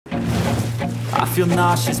I feel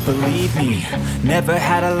nauseous, believe me. Never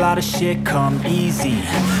had a lot of shit come easy.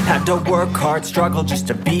 Had to work hard, struggle just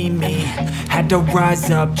to be me. Had to rise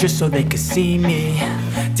up just so they could see me.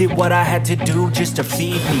 Did what I had to do just to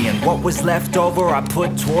feed me. And what was left over I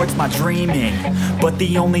put towards my dreaming. But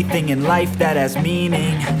the only thing in life that has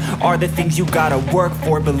meaning are the things you gotta work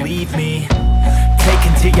for, believe me. Take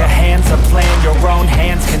into your hands a plan. Your own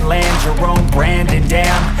hands can land your own brand. And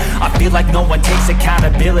damn, I feel like no one takes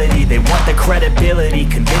accountability. They want the credibility,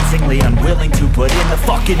 convincingly unwilling to put in the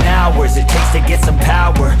fucking hours it takes to get some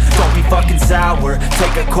power. Don't be fucking sour,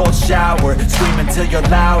 take a cold shower. Scream until you're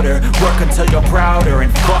louder, work until you're prouder.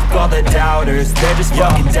 And fuck all the doubters, they're just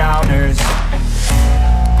fucking downers.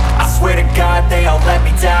 I swear to God they all let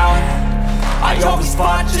me down. I always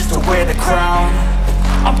fought just to wear the crown.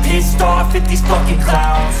 I'm pissed off at these fucking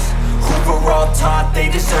clowns who were all taught they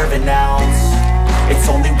deserve an ounce. It's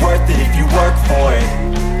only worth it if you work for it.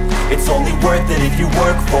 It's only worth it if you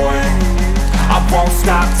work for it. I won't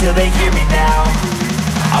stop till they hear me now.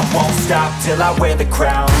 I won't stop till I wear the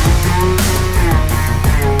crown.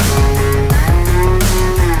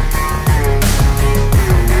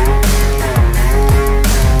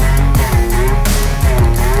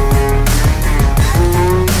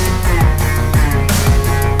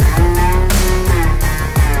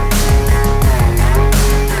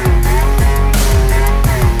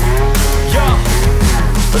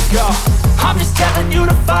 I'm just telling you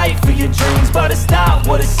to fight for your dreams, but it's not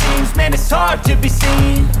what it seems. Man, it's hard to be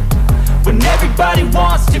seen when everybody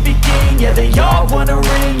wants to be king. Yeah, they all wanna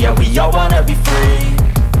ring, yeah, we all wanna be free.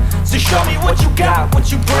 So show me what you got,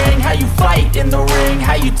 what you bring, how you fight in the ring,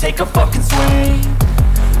 how you take a fucking swing.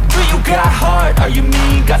 Do you got heart, are you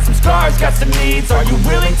mean? Got some scars, got some needs, are you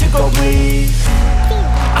willing to go bleed?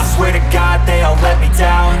 I swear to God they all let me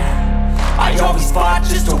down. I always fought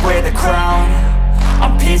just to wear the crown.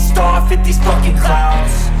 I'm pissed off at these fucking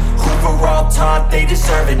clowns who were all taught they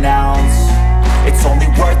deserve an ounce. It's only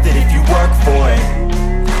worth it if you work for it.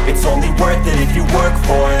 It's only worth it if you work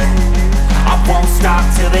for it. I won't stop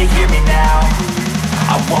till they hear me now.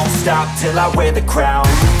 I won't stop till I wear the crown.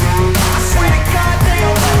 I swear to God they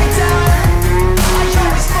all let me down. I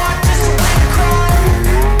always fought just to wear the crown.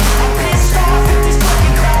 I'm pissed off at these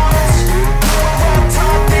fucking clowns who were all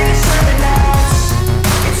taught they deserve an ounce.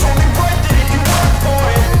 It's only worth it if you work for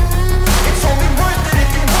it. It's only worth it if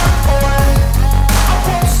you work for it. I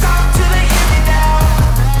won't stop till they hear me now.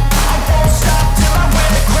 I won't stop till I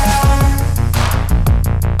wear the crown.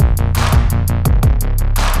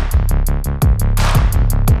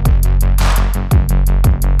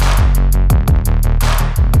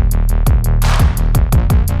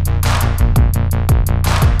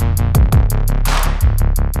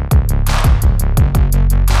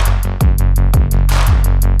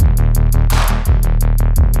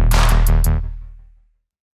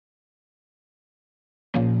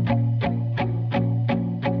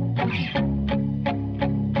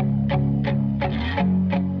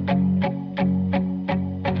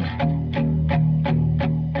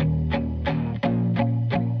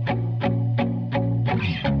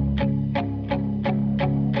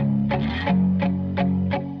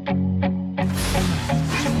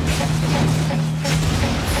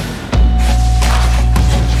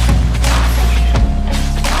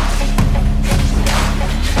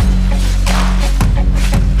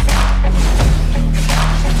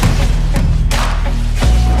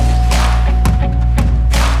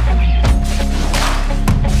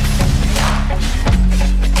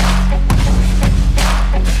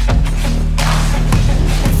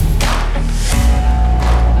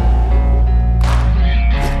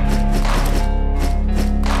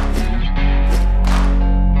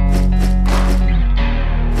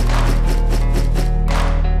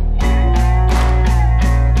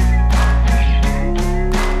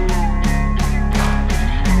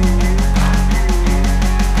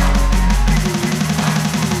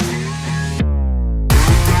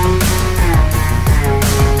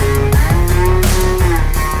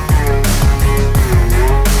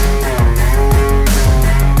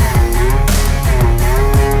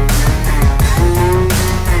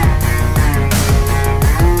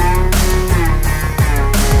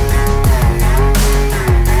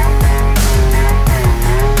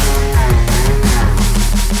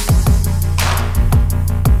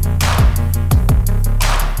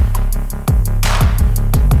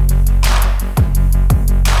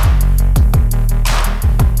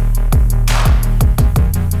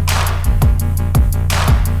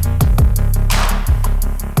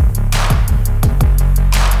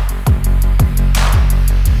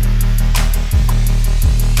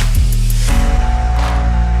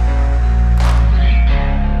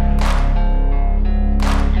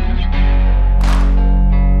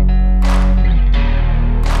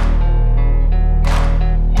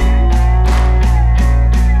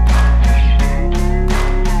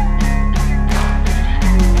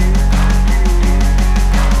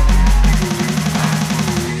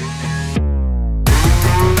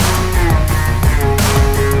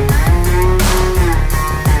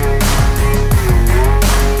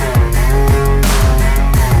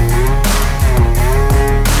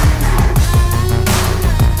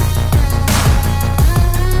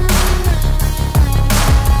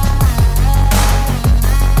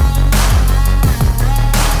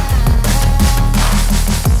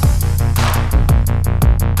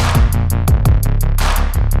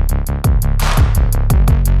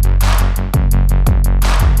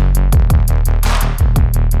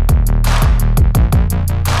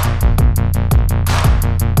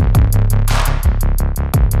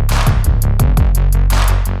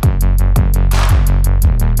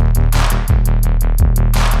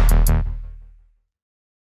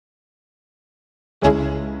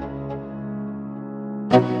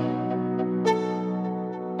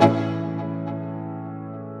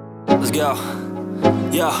 Let's go.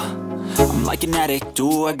 Yo, I'm like an addict,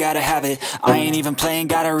 ooh, I gotta have it. I ain't even playing,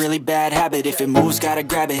 got a really bad habit. If it moves, gotta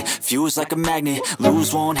grab it, fuse like a magnet.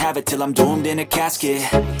 Lose, won't have it till I'm doomed in a casket.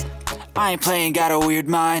 I ain't playing, got a weird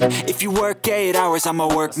mind. If you work 8 hours,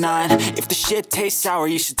 I'ma work 9. If the shit tastes sour,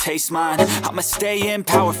 you should taste mine. I'ma stay in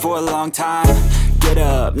power for a long time. Get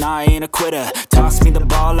up, nah, I ain't a quitter. Toss me the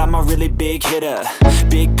ball, I'm a really big hitter.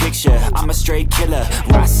 Big picture, I'm a straight killer.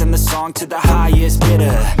 Rising the song to the highest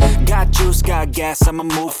bidder. Got juice, got gas, I'ma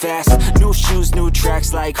move fast. New shoes, new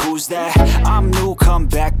tracks, like who's that? I'm new, come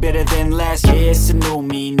back, better than last. Yeah, it's a new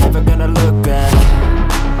me, never gonna look back.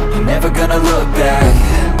 Never gonna look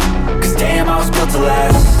back. Cause damn, I was built to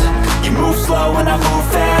last. You move slow and I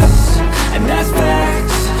move fast, and that's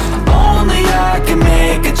facts. Only I can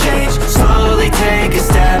make a change. Slowly take a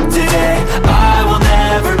step today. I will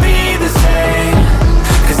never be the same.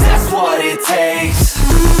 Cause that's what it takes.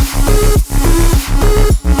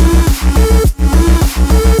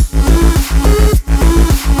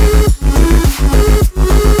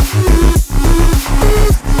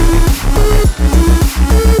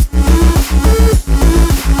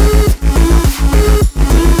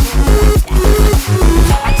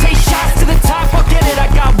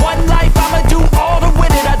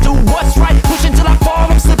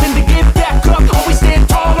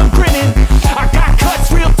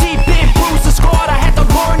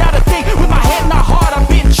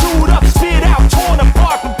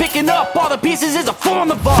 Pieces is a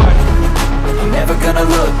form of art. I'm never gonna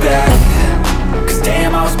look back. Cause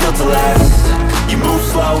damn, I was built to last. You move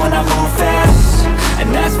slow and I move fast,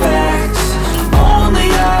 and that's facts. Only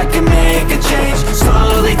I can make a change.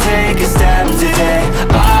 Slowly take a step today.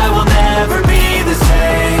 I will never be the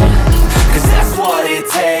same. Cause that's what it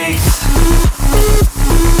takes.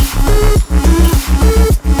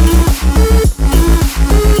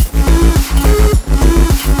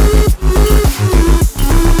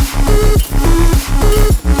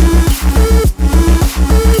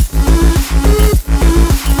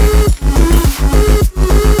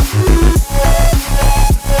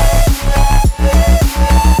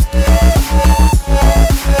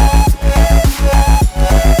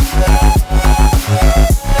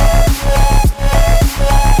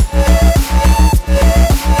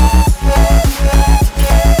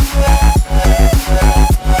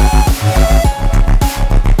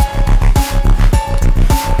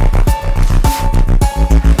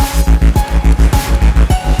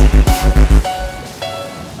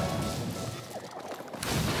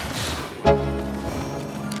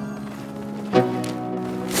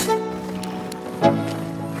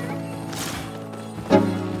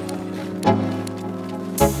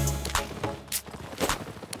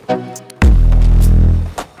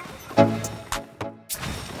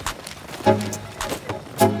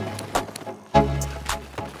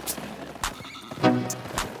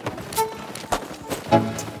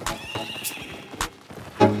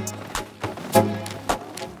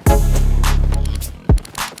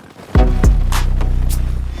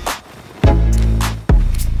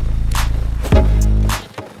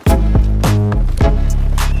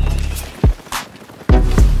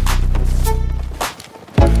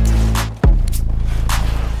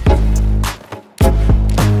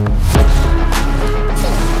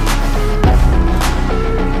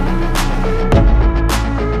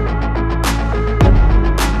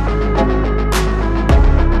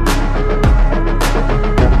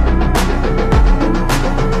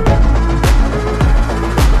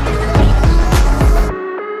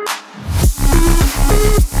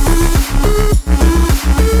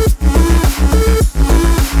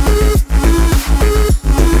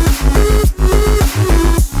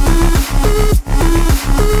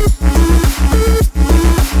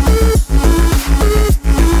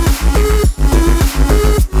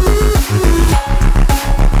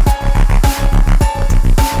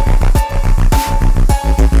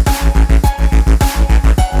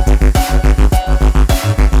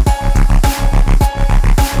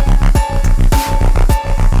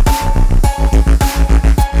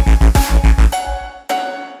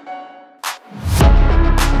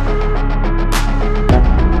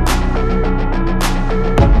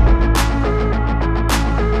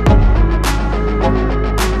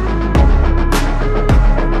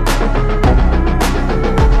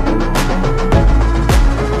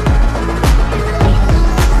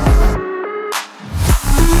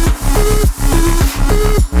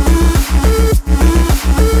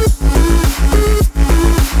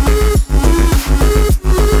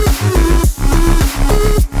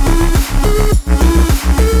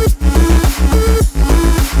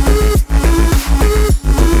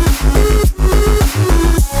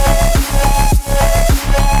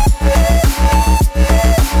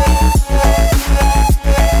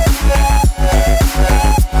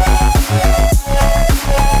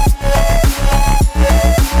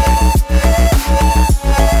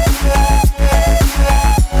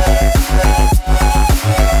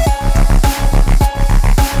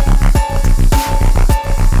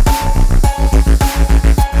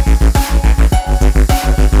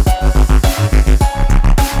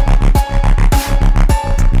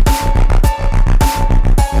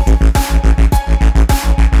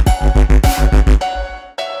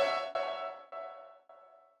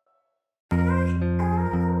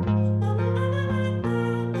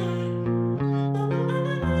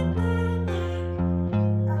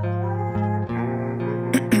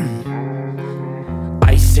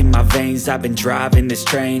 veins, I've been driving this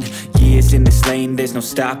train. Years in this lane, there's no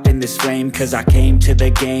stopping this flame. Cause I came to the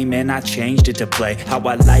game and I changed it to play how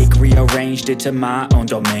I like, rearranged it to my own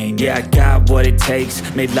domain. Yeah, I got what it takes,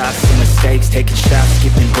 made lots of mistakes, taking shots,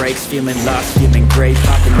 skipping breaks, feeling lost, feeling great,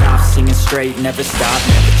 popping off, singing straight, never stopped,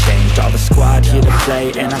 never changed. All the squad here to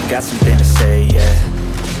play, and I've got something to say, yeah.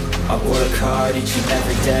 I work hard each and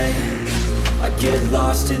every day, I get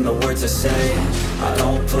lost in the words I say. I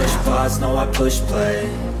don't push pause, no I push play.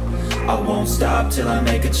 I won't stop till I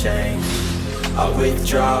make a change. I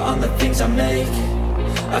withdraw on the things I make.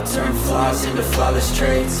 I turn flaws into flawless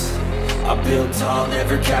traits. I build tall,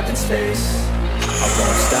 never capped in space. I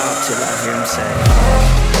won't stop till I hear him say,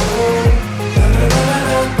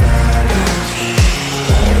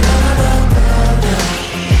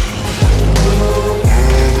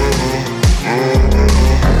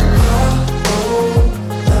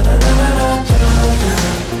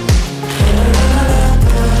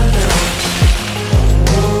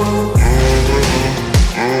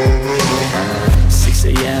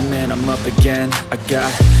 again. I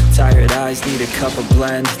got tired eyes, need a cup of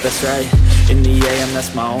blend. That's right, in the AM,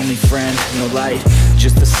 that's my only friend. No light,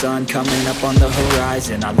 just the sun coming up on the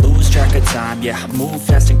horizon. I lose track of time, yeah, I move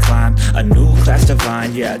fast and climb a new class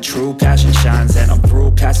divine, yeah, true passion shines. And I'm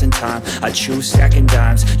through passing time, I choose stacking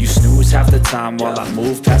dimes. You snooze half the time while I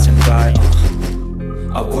move passing by.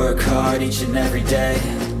 I work hard each and every day,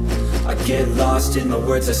 I get lost in the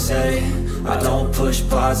words I say. I don't push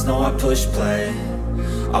pause, no I push play.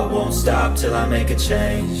 I won't stop till I make a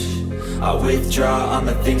change. I withdraw on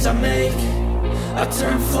the things I make. I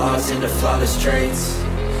turn flaws into flawless traits.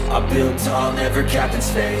 I build tall, never capped in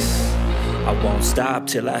space. I won't stop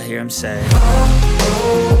till I hear him say,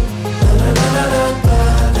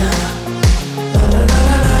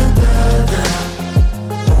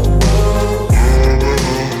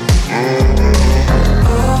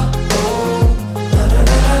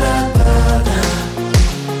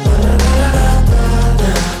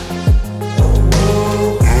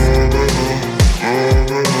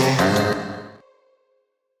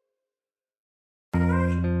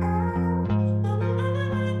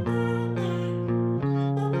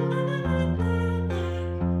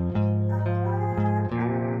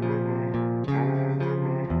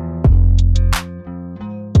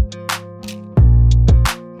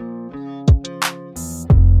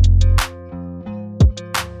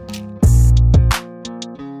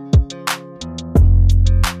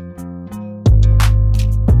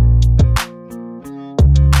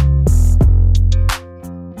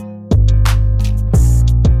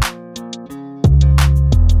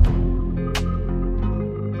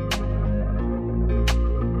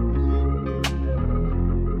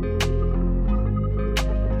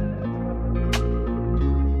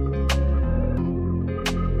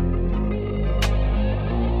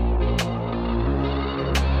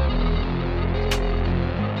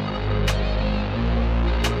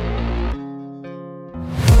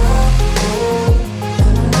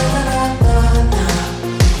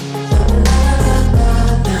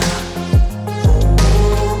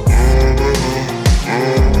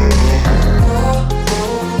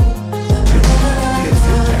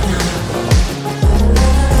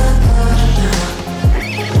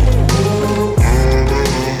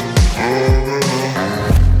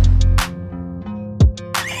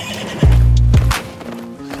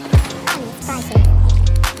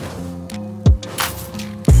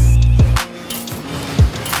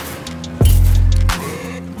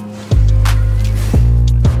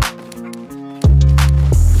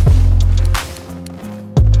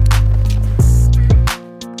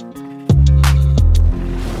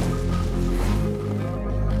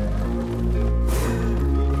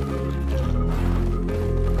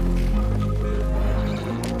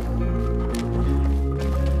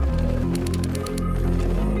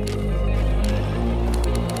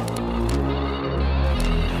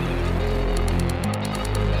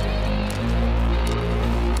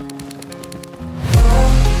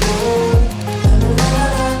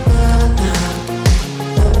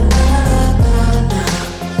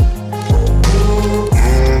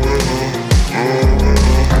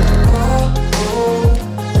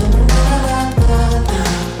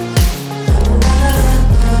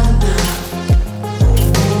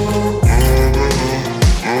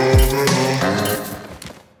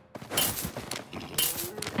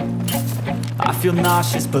 feel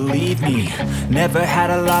nauseous, believe me. Never had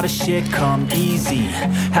a lot of shit come easy.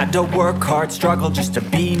 Had to work hard, struggle just to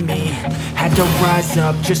be me. Had to rise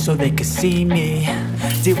up just so they could see me.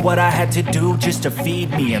 Did what I had to do just to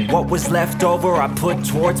feed me, and what was left over I put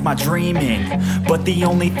towards my dreaming. But the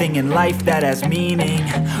only thing in life that has meaning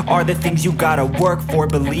are the things you gotta work for,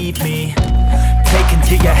 believe me. Take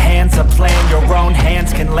into your hands a plan, your own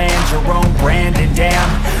hands can land your own brand. And damn,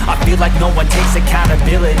 I feel like no one takes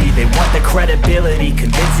accountability. They want the credibility,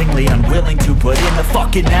 convincingly unwilling to put in the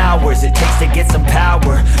fucking hours it takes to get some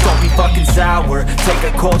power. Don't be fucking sour, take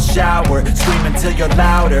a cold shower, scream until you're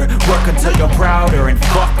louder, work until you're prouder, and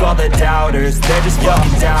fuck all the doubters, they're just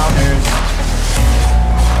fucking downers.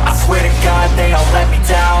 I swear to God they all let me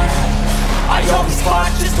down. I always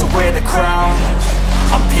fought just to wear the crown.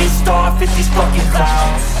 I'm pissed off at these fucking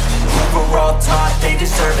clowns who were all taught they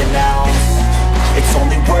deserve an ounce. It's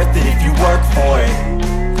only worth it if you work for it.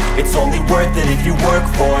 It's only worth it if you work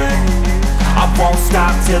for it. I won't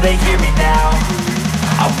stop till they hear me now.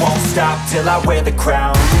 I won't stop till I wear the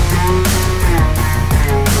crown.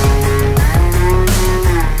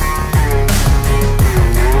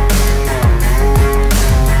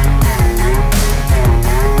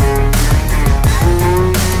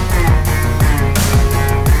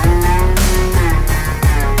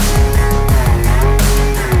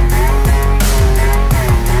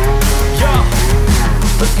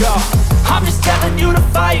 I'm just telling you to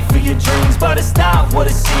fight for your dreams, but it's not what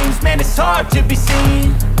it seems. Man, it's hard to be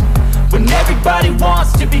seen when everybody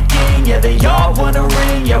wants to be king. Yeah, they all wanna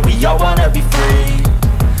ring, yeah, we all wanna be free.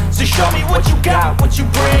 So show me what you got, what you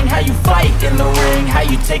bring, how you fight in the ring, how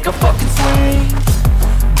you take a fucking swing.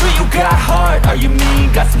 Do you got heart, are you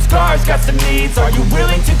mean? Got some scars, got some needs, are you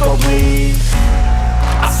willing to go bleed?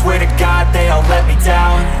 I swear to God they all let me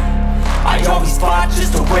down. I always fought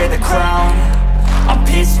just to wear the crown. I'm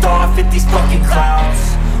pissed off at these fucking clowns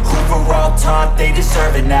who were all taught they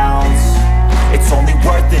deserve an ounce. It's only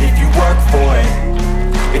worth it if you work for it.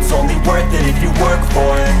 It's only worth it if you work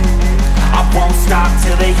for it. I won't stop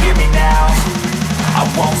till they hear me now. I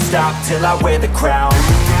won't stop till I wear the crown.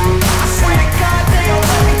 I swear to God they all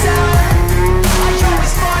let me down. I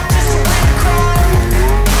always fought just to wear the crown.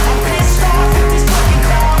 I'm pissed off at these fucking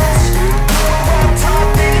clowns who were all taught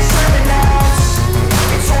they deserve an ounce.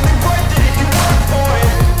 It's only worth it if you work for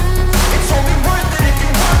it. It's only worth it if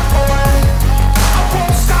you work for it. I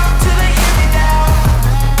won't stop till they hear me now.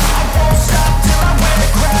 I won't stop till I wear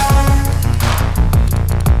the crown.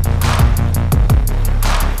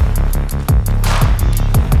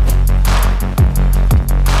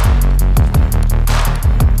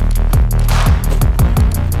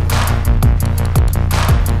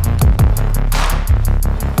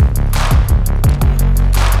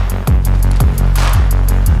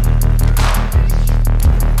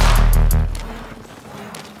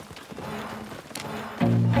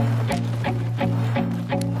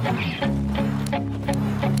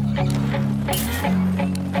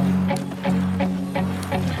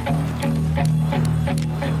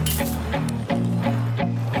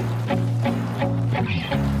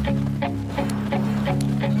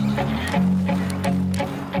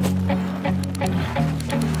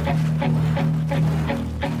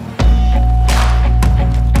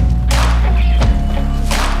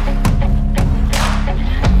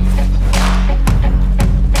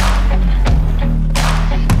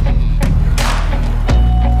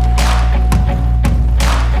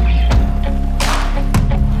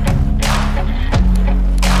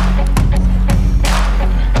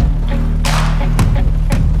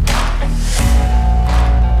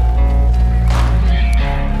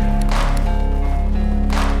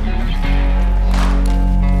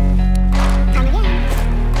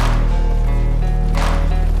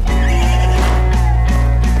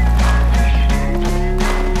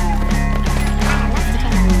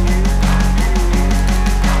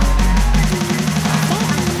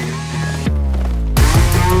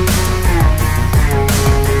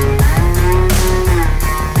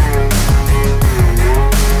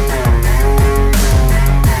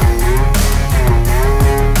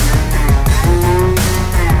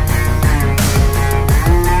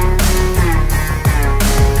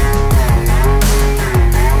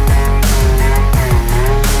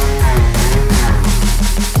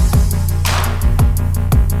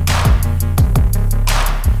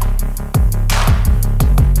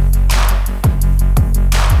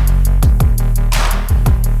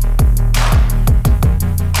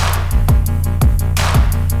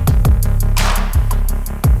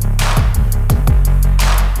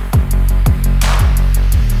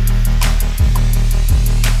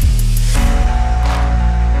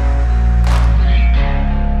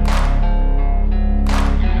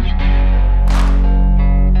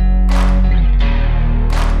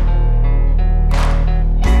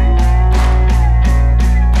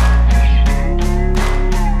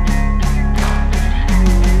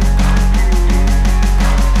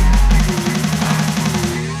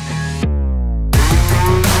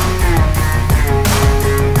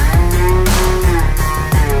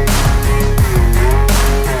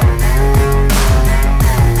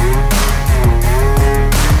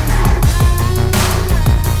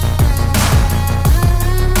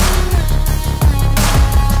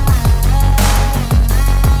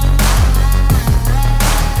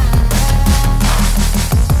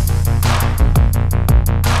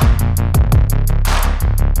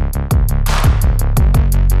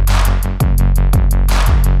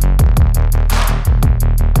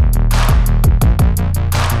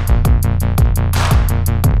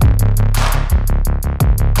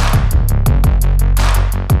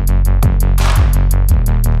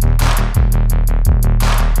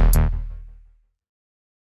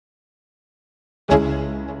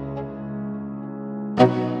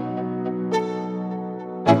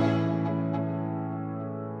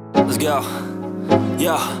 Yo,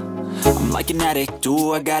 yo, I'm like an addict,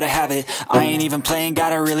 do I gotta have it. I ain't even playing,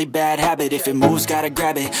 got a really bad habit. If it moves, gotta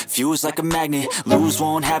grab it, fuse like a magnet. Lose,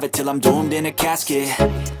 won't have it till I'm doomed in a casket.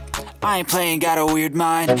 I ain't playing, got a weird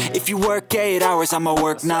mind. If you work 8 hours, I'ma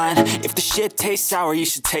work 9. If the shit tastes sour, you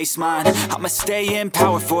should taste mine. I'ma stay in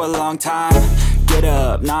power for a long time. Get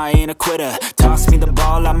up, nah, I ain't a quitter. Toss me the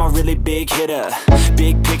ball, I'm a really big hitter.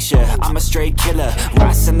 Big picture, I'm a straight killer.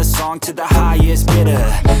 Rising the song to the highest bidder.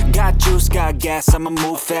 Got juice, got gas, I'ma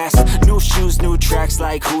move fast. New shoes, new tracks,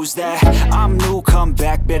 like who's that? I'm new, come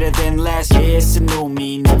back, better than last. Yeah, it's a new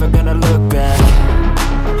me, never gonna look back.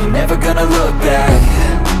 Never gonna look back.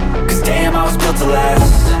 Cause damn, I was built to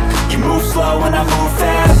last. You move slow and I move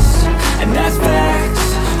fast, and that's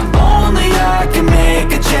facts. Only I can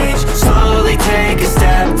make a change. Slowly take a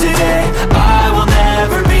step today. I will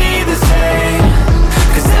never be the same.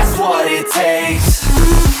 Cause that's what it takes.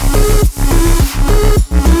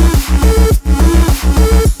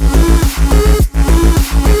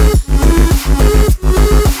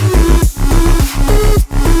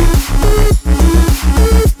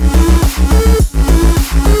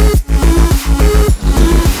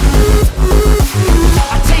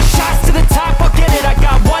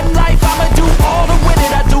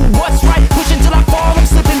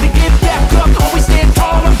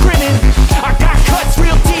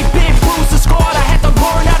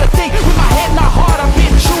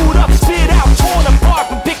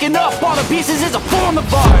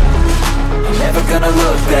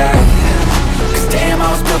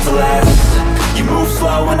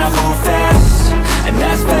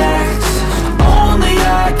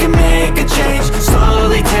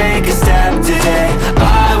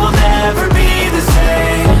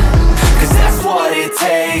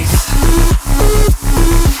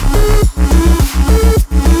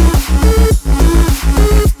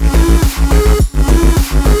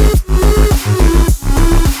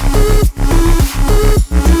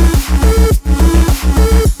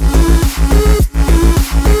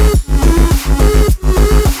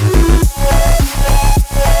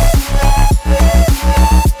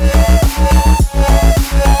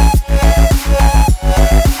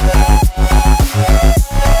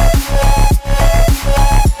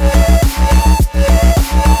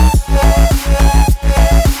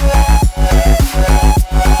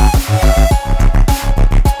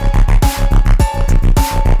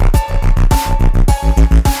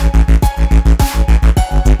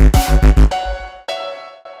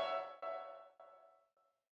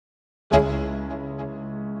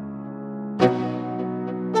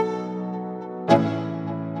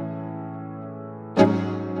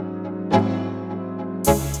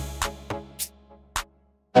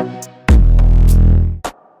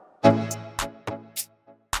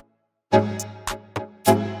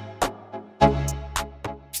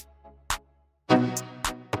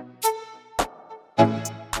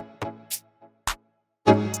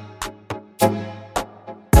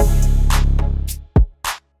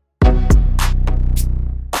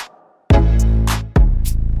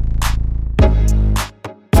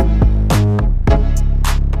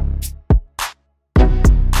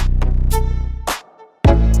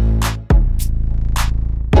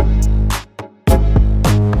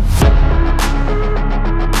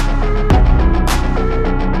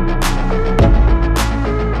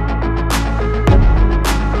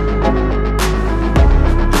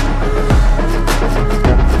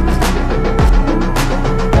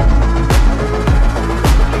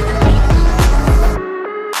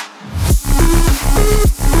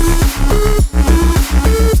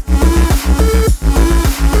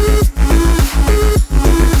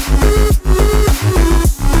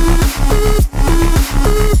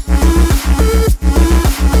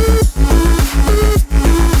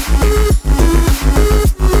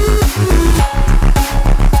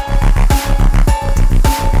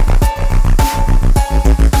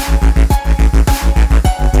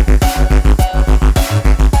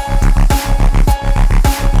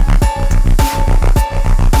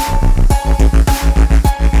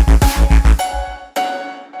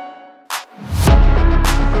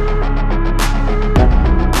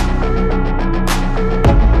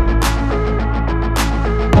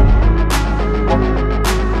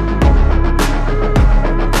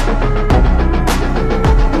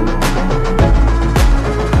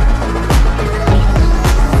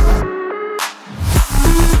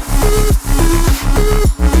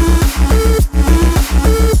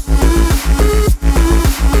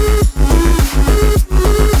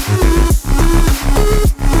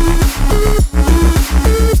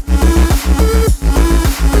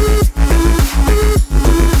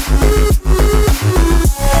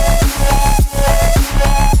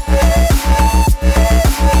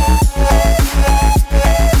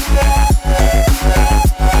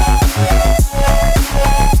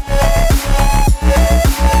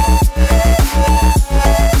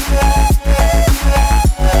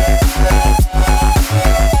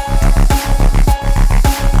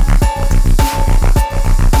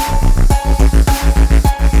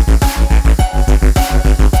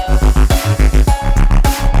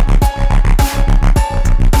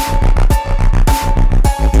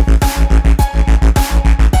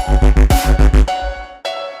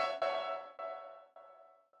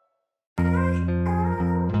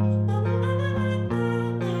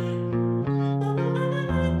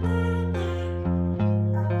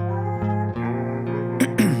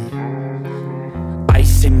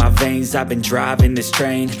 lanes, I've been driving this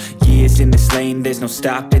train. Years in this lane, there's no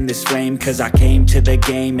stopping this flame. Cause I came to the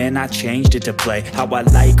game and I changed it to play how I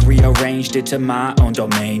like, rearranged it to my own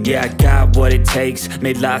domain. Yeah, I got what it takes,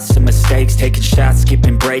 made lots of mistakes, taking shots,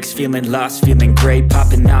 skipping breaks, feeling lost, feeling great,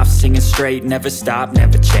 popping off, singing straight, never stopped,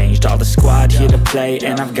 never changed. All the squad here to play,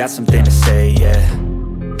 and I've got something to say, yeah.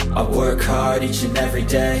 I work hard each and every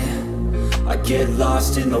day, I get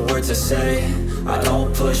lost in the words I say. I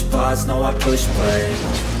don't push pause, no I push play.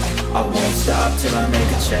 I won't stop till I make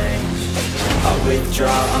a change. I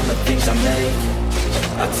withdraw on the things I make.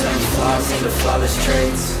 I turn flaws into flawless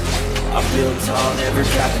traits. I build tall, never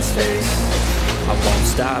capping space. I won't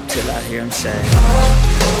stop till I hear him say, oh,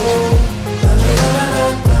 oh, la, la, la, la,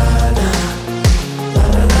 la,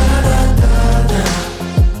 la, la, la, la, la, la, la.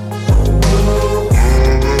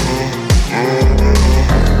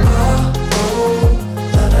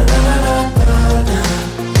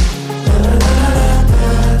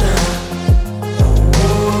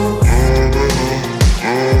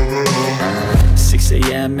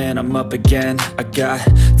 And I'm up again. I got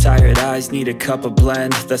tired eyes, need a cup of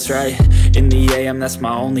blend. That's right, in the AM, that's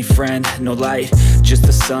my only friend. No light, just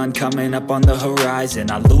the sun coming up on the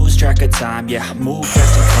horizon. I lose track of time, yeah, I move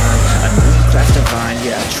fast and climb. A new class divine,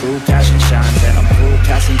 yeah, true passion shines. And I'm through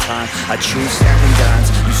passing time, I choose staring dimes.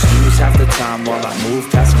 You snooze half the time while I move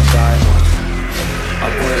past my by. I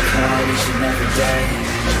work hard each and every day,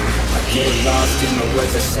 I get lost in the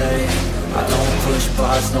words I say. I don't push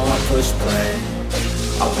pause, no I push play.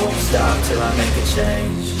 I won't stop till I make a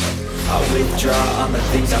change. I withdraw on the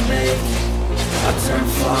things I make. I turn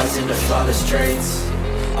flaws into flawless traits.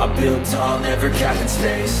 I build tall, never capping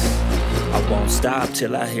space. I won't stop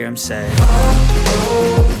till I hear him say, oh,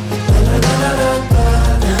 oh, la, la, la, la,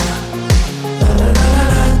 la, la, la, la, la,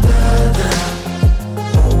 la, la, la.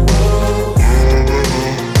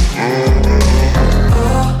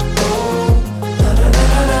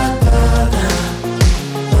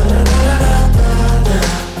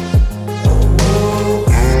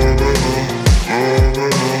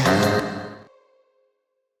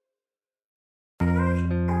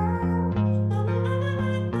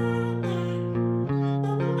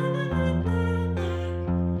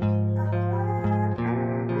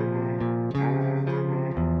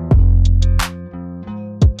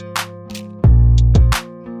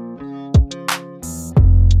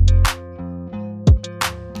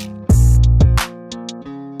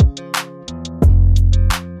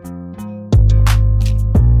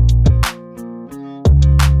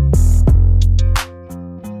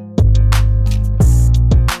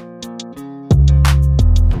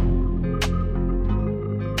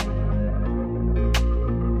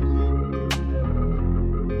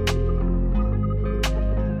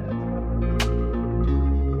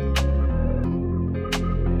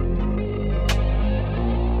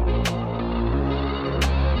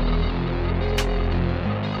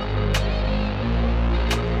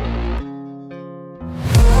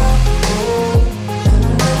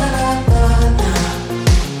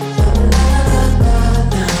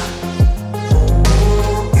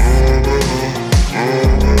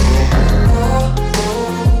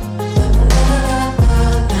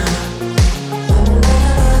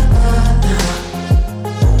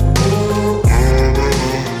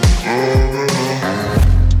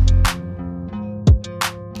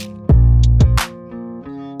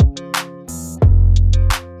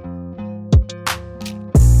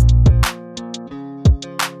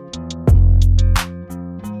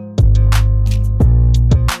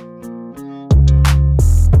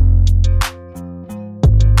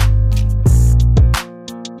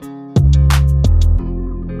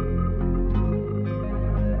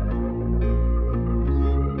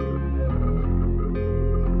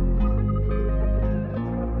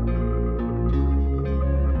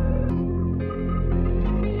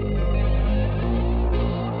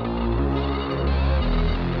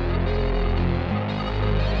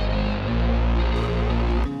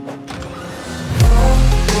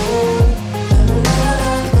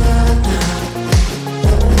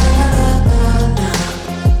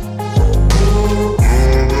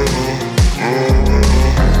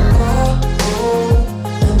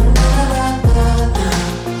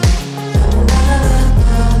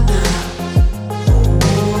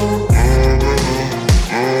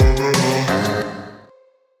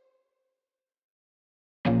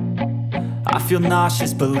 feel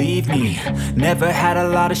nauseous, believe me. Never had a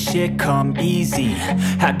lot of shit come easy.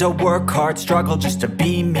 Had to work hard, struggle just to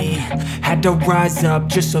be me. Had to rise up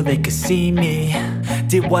just so they could see me.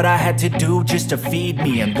 Did what I had to do just to feed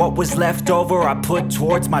me, and what was left over I put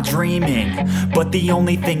towards my dreaming. But the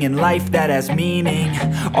only thing in life that has meaning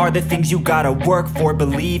are the things you gotta work for,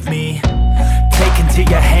 believe me. Take into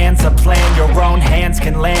your hands a plan, your own hands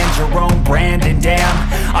can land your own brand. And damn,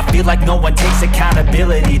 I feel like no one takes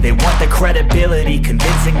accountability. They want the credibility,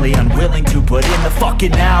 convincingly unwilling to put in the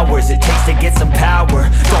fucking hours it takes to get some power.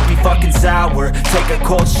 Don't be fucking sour, take a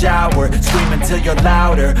cold shower, scream until you're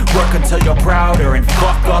louder, work until you're prouder, and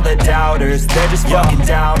fuck all the doubters, they're just fucking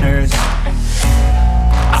downers.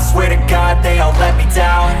 I swear to God they all let me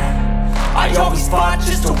down. I always fought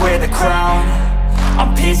just to wear the crown.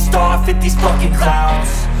 I'm pissed off at these fucking clowns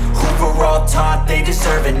who were all taught they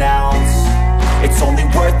deserve an ounce. It's only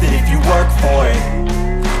worth it if you work for it.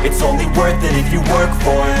 It's only worth it if you work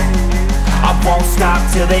for it. I won't stop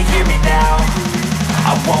till they hear me now.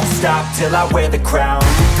 I won't stop till I wear the crown.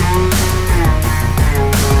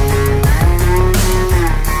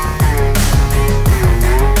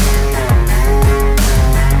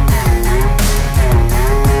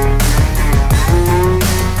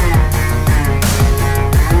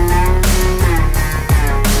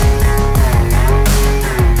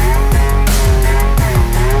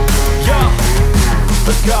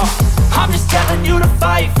 I'm just telling you to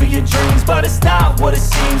fight for your dreams, but it's not what it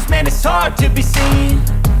seems. Man, it's hard to be seen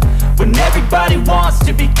when everybody wants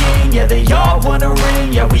to be king. Yeah, they all wanna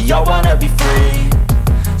ring, yeah, we all wanna be free.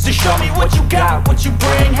 So show me what you got, what you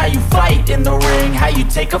bring, how you fight in the ring, how you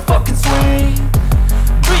take a fucking swing.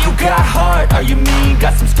 Do you got heart, are you mean?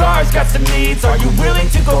 Got some scars, got some needs, are you willing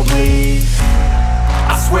to go bleed?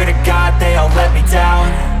 I swear to God they all let me down.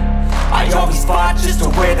 I always fought just to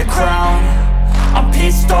wear the crown. I'm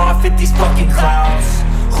pissed off at these fucking clowns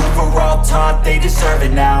who were all taught they deserve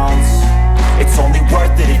an ounce. It's only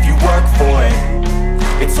worth it if you work for it.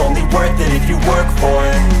 It's only worth it if you work for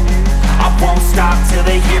it. I won't stop till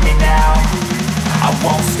they hear me now. I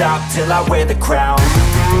won't stop till I wear the crown.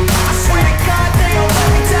 I swear to God